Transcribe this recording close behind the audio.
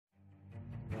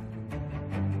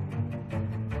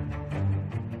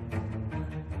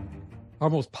Our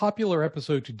most popular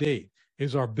episode to date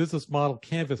is our Business Model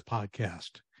Canvas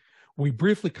podcast. We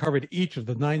briefly covered each of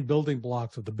the 9 building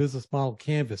blocks of the Business Model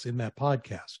Canvas in that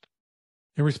podcast.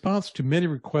 In response to many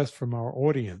requests from our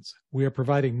audience, we are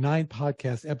providing 9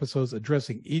 podcast episodes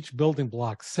addressing each building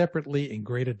block separately in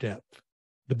greater depth.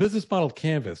 The Business Model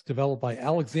Canvas, developed by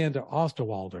Alexander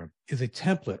Osterwalder, is a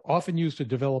template often used to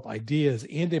develop ideas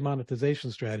and a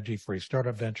monetization strategy for a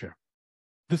startup venture.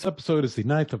 This episode is the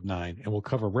 9th of 9 and will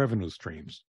cover revenue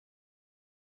streams.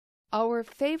 Our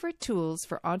Favorite Tools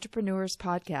for Entrepreneurs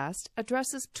podcast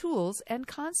addresses tools and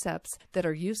concepts that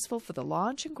are useful for the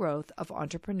launch and growth of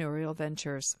entrepreneurial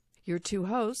ventures. Your 2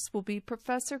 hosts will be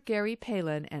Professor Gary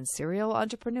Palin and serial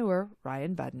entrepreneur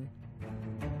Ryan Budden.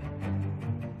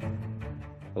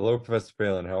 Hello, Professor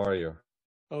Palin. How are you?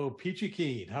 Oh, peachy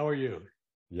keen. How are you?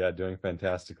 Yeah, doing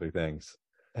fantastically. Thanks.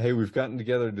 Hey, we've gotten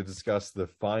together to discuss the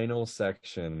final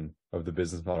section of the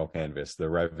Business Model Canvas, the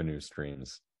revenue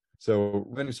streams. So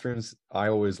revenue streams, I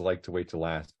always like to wait to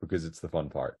last because it's the fun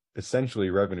part. Essentially,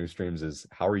 revenue streams is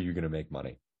how are you going to make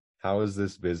money? How is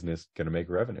this business going to make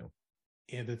revenue?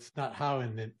 And it's not how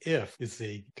and then if is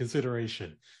a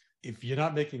consideration. If you're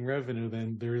not making revenue,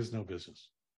 then there is no business.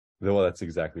 Well, that's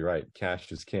exactly right. Cash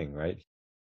is king, right?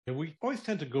 And we always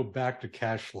tend to go back to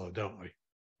cash flow, don't we?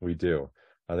 We do.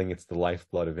 I think it's the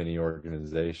lifeblood of any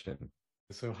organization.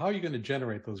 So how are you going to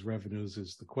generate those revenues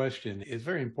is the question. It's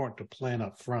very important to plan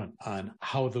up front on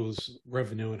how those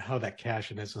revenue and how that cash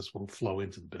in essence will flow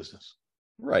into the business.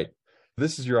 Right.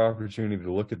 This is your opportunity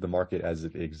to look at the market as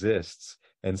it exists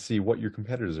and see what your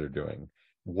competitors are doing,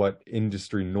 what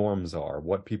industry norms are,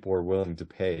 what people are willing to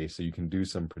pay, so you can do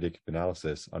some predictive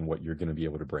analysis on what you're going to be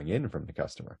able to bring in from the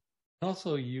customer.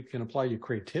 Also, you can apply your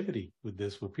creativity with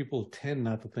this, where people tend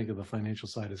not to think of the financial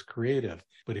side as creative.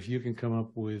 But if you can come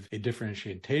up with a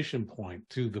differentiation point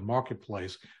to the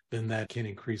marketplace, then that can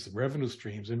increase the revenue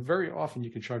streams. And very often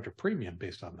you can charge a premium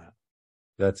based on that.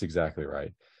 That's exactly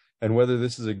right. And whether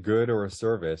this is a good or a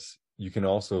service, you can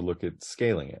also look at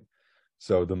scaling it.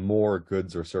 So the more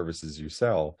goods or services you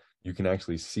sell, you can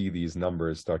actually see these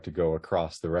numbers start to go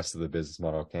across the rest of the business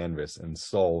model canvas and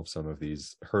solve some of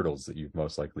these hurdles that you've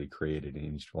most likely created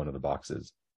in each one of the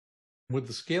boxes. With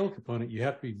the scale component, you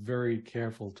have to be very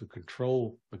careful to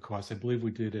control the cost. I believe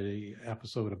we did an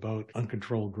episode about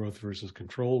uncontrolled growth versus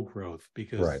controlled growth,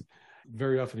 because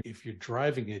very often if you're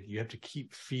driving it, you have to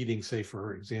keep feeding, say,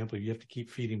 for example, you have to keep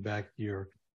feeding back your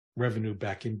revenue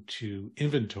back into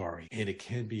inventory, and it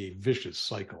can be a vicious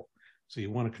cycle. So you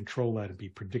want to control that and be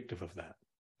predictive of that.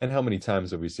 And how many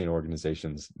times have we seen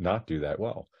organizations not do that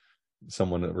well?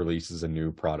 Someone that releases a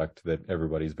new product that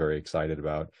everybody's very excited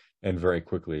about, and very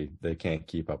quickly they can't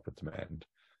keep up with demand.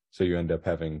 So you end up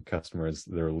having customers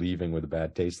that are leaving with a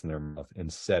bad taste in their mouth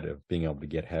instead of being able to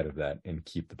get ahead of that and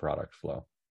keep the product flow.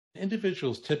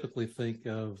 Individuals typically think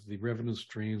of the revenue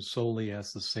stream solely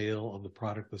as the sale of the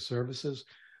product or services,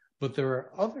 but there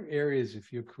are other areas.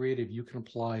 If you're creative, you can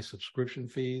apply subscription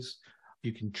fees.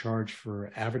 You can charge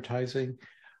for advertising.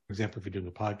 For example, if you're doing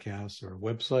a podcast or a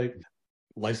website,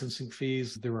 licensing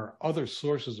fees. There are other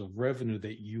sources of revenue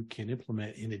that you can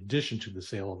implement in addition to the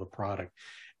sale of the product.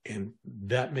 And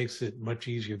that makes it much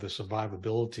easier, the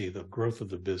survivability, the growth of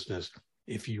the business,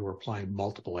 if you are applying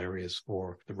multiple areas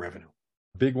for the revenue.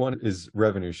 Big one is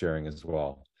revenue sharing as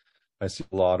well. I see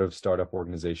a lot of startup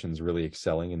organizations really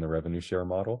excelling in the revenue share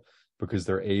model, because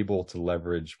they're able to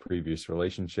leverage previous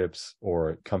relationships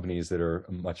or companies that are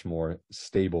much more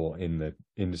stable in the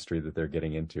industry that they're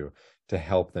getting into to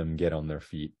help them get on their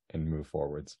feet and move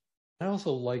forwards. I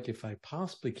also like, if I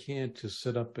possibly can, to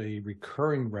set up a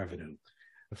recurring revenue.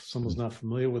 If someone's not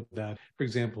familiar with that, for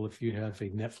example, if you have a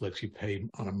Netflix, you pay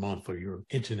on a month, or your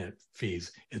internet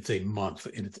fees, it's a month,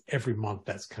 and it's every month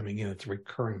that's coming in. It's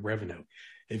recurring revenue.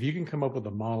 If you can come up with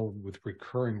a model with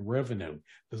recurring revenue,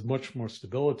 there's much more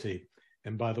stability.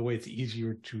 And by the way, it's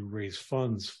easier to raise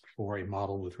funds for a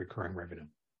model with recurring revenue.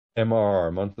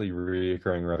 MRR, monthly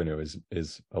recurring revenue,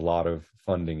 is a lot of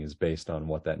funding is based on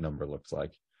what that number looks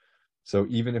like. So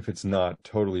even if it's not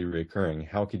totally recurring,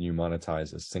 how can you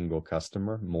monetize a single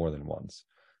customer more than once?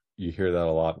 You hear that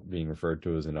a lot being referred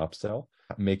to as an upsell,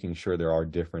 making sure there are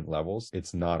different levels.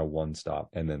 It's not a one-stop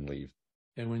and then leave.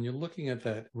 And when you're looking at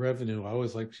that revenue, I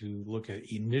always like to look at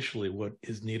initially what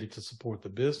is needed to support the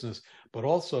business, but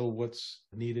also what's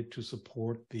needed to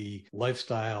support the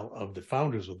lifestyle of the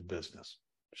founders of the business.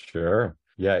 Sure.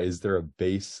 Yeah. Is there a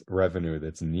base revenue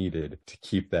that's needed to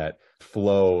keep that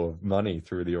flow of money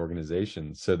through the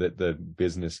organization so that the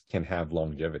business can have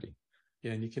longevity?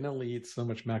 Yeah. And you can only eat so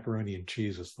much macaroni and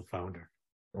cheese as the founder.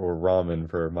 Or ramen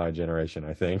for my generation,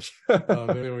 I think.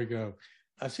 There we go.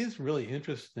 I've seen some really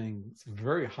interesting, some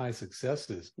very high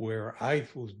successes where I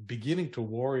was beginning to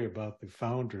worry about the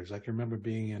founders. I can remember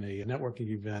being in a networking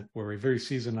event where a very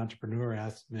seasoned entrepreneur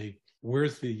asked me,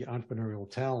 where's the entrepreneurial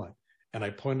talent? And I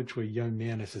pointed to a young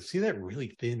man. I said, see that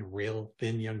really thin, real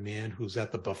thin young man who's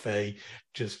at the buffet,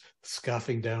 just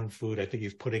scuffing down food. I think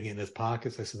he's putting it in his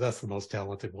pockets. I said, that's the most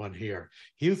talented one here.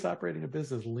 He was operating a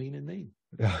business lean and mean.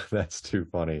 That's too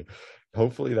funny.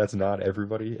 Hopefully that's not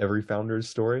every founder's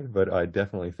story, but I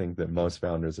definitely think that most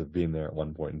founders have been there at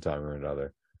one point in time or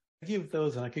another. I give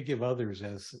those, and I could give others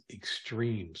as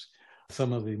extremes.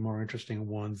 Some of the more interesting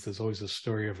ones, there's always a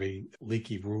story of a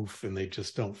leaky roof and they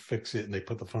just don't fix it and they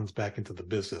put the funds back into the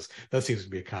business. That seems to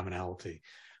be a commonality.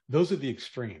 Those are the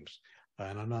extremes.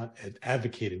 And I'm not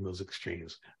advocating those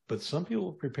extremes, but some people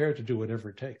are prepared to do whatever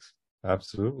it takes.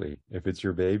 Absolutely. If it's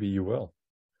your baby, you will.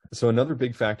 So another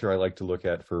big factor I like to look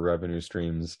at for revenue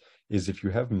streams is if you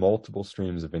have multiple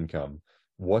streams of income,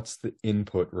 what's the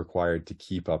input required to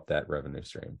keep up that revenue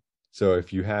stream? So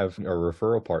if you have a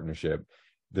referral partnership,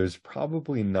 there's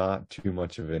probably not too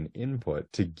much of an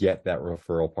input to get that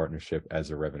referral partnership as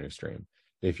a revenue stream.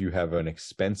 If you have an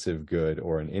expensive good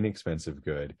or an inexpensive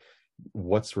good,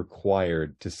 what's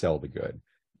required to sell the good?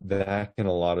 That can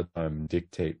a lot of time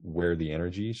dictate where the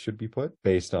energy should be put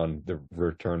based on the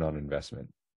return on investment.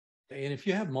 And if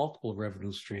you have multiple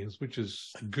revenue streams, which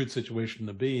is a good situation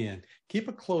to be in, keep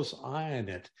a close eye on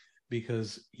it,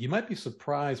 because you might be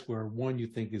surprised where one you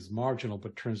think is marginal,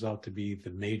 but turns out to be the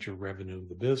major revenue of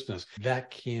the business.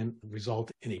 That can result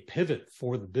in a pivot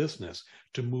for the business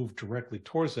to move directly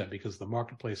towards that because the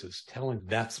marketplace is telling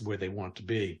that's where they want to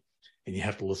be. And you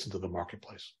have to listen to the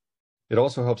marketplace. It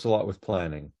also helps a lot with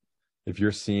planning. If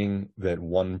you're seeing that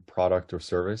one product or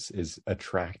service is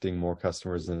attracting more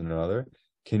customers than another,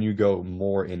 can you go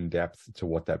more in depth to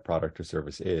what that product or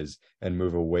service is and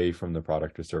move away from the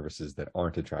product or services that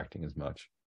aren't attracting as much?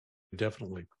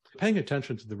 Definitely. Paying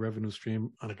attention to the revenue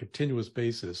stream on a continuous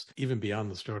basis, even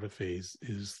beyond the startup phase,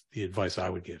 is the advice I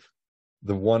would give.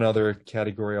 The one other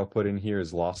category I'll put in here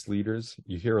is loss leaders.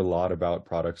 You hear a lot about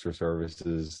products or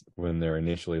services when they're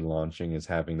initially launching as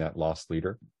having that loss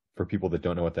leader. For people that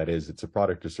don't know what that is, it's a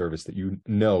product or service that you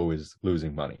know is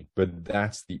losing money, but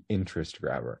that's the interest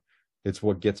grabber. It's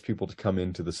what gets people to come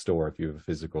into the store if you have a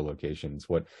physical location. It's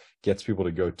what gets people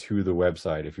to go to the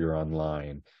website if you're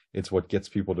online. It's what gets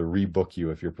people to rebook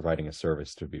you if you're providing a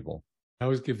service to people. I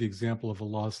always give the example of a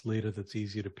loss leader that's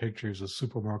easy to picture as a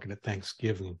supermarket at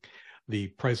Thanksgiving. The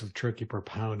price of turkey per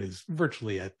pound is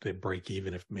virtually at the break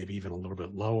even, if maybe even a little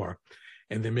bit lower.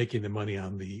 And they're making the money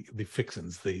on the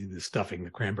fixins, the stuffing, the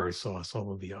cranberry sauce,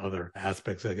 all of the other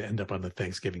aspects that end up on the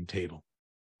Thanksgiving table.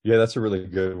 Yeah, that's a really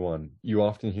good one. You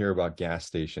often hear about gas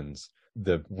stations.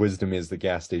 The wisdom is the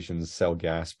gas stations sell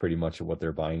gas pretty much at what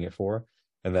they're buying it for.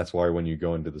 And that's why when you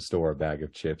go into the store, a bag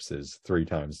of chips is 3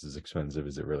 times as expensive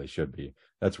as it really should be.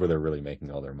 That's where they're really making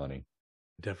all their money.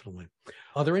 Definitely.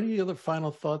 Are there any other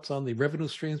final thoughts on the revenue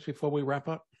streams before we wrap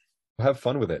up? Have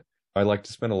fun with it. I like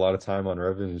to spend a lot of time on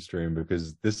revenue stream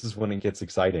because this is when it gets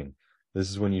exciting.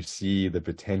 This is when you see the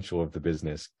potential of the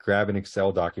business. Grab an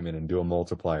Excel document and do a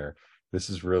multiplier. This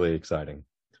is really exciting.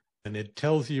 And it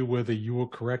tells you whether you were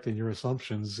correct in your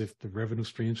assumptions if the revenue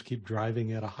streams keep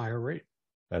driving at a higher rate.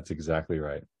 That's exactly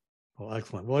right. Well,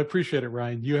 excellent. Well, I appreciate it,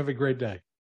 Ryan. You have a great day.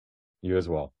 You as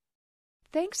well.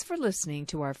 Thanks for listening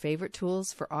to our Favorite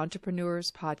Tools for Entrepreneurs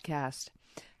podcast.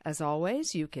 As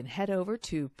always, you can head over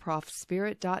to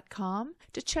profspirit.com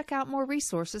to check out more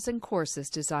resources and courses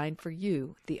designed for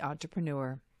you, the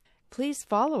entrepreneur. Please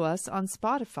follow us on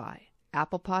Spotify,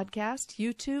 Apple Podcast,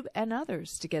 YouTube, and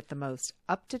others to get the most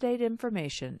up-to-date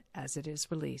information as it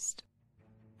is released.